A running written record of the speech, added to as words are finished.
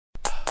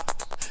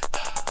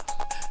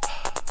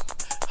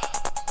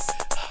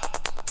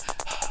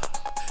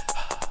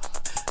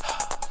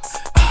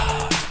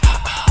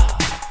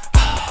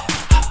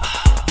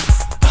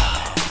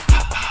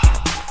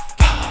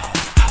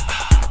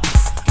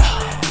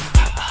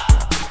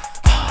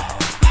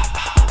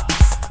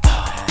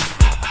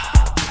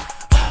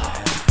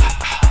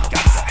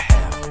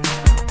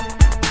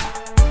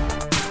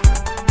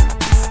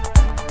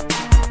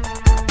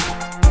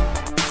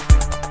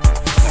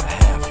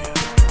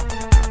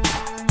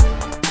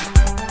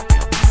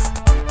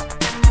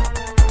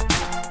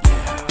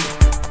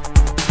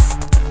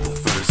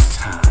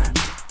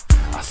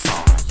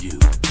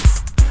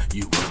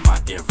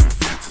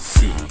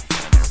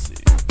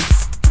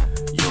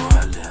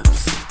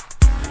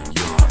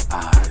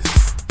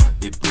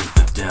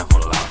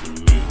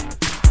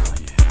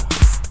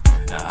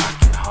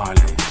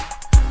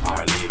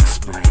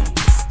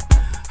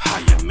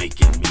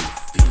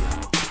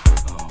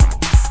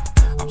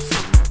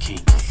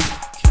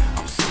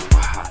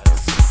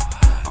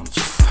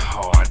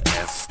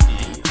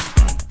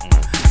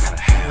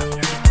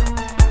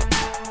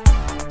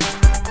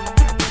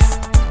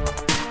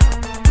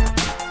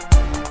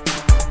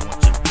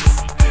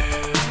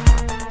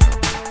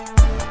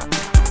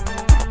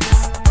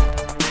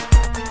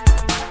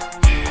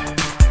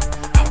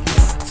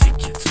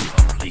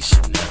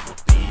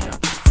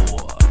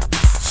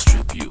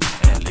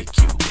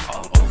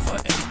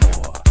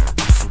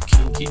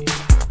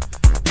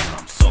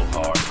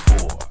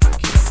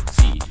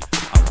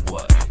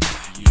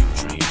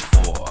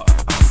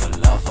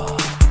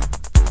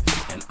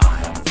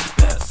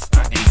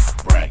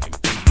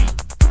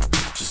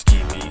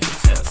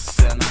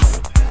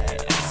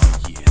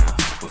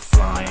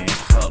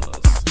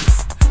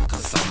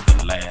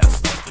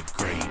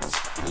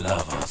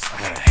Lovers,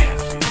 I gotta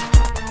have you.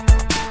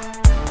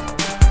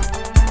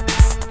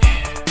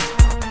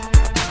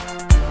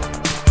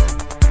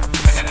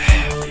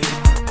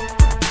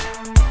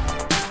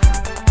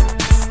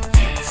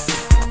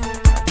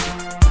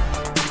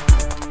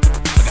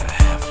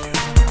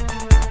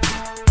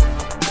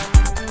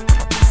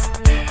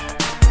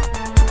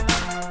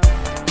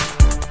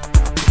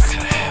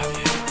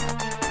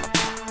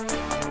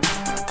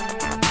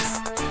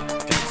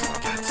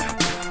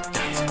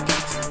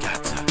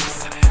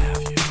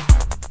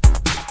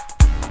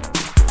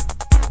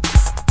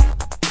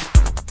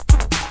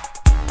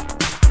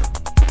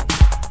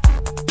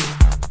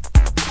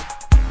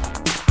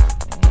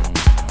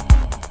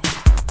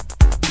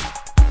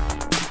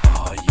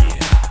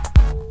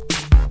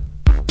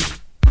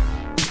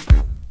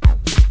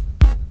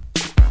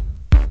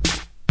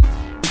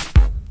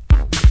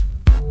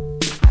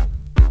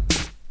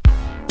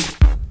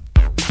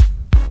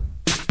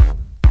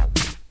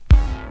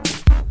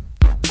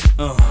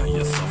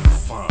 You're so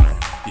fine,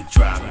 you're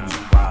driving me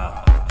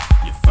wild.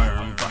 You're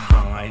firm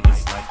behind,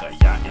 it's like a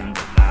yacht in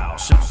the Nile.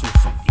 Shuffle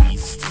from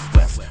east to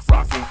west,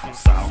 rocking from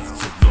south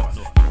to north.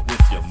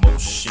 With your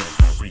motion,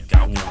 freak,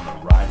 I wanna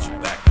ride you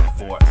back and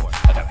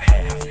forth. I gotta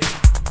have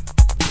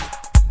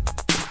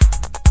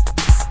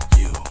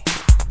you.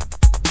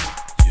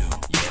 You,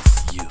 yes,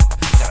 you.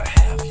 Gotta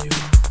have you.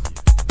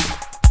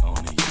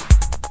 Only you.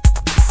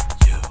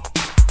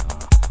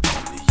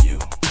 Only you.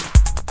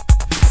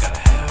 Gotta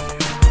have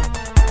you.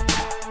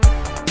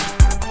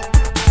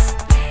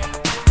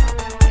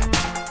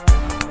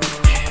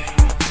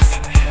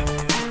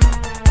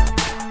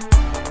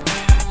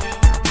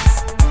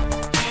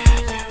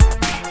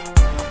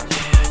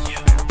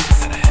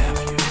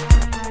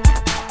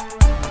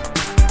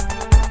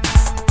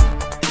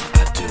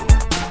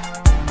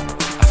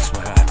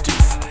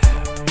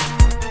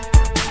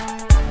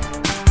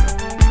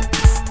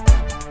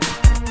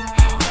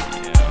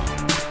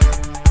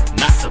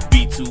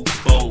 Too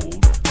bold,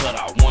 but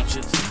I want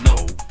you to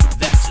know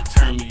that you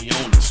turn me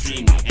on and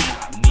streaming, and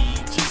I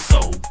need you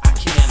so. I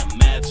can't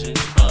imagine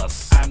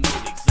us. I know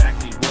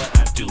exactly what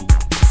I do.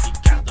 You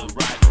got the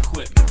right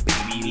equipment,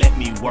 baby. Let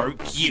me work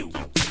you.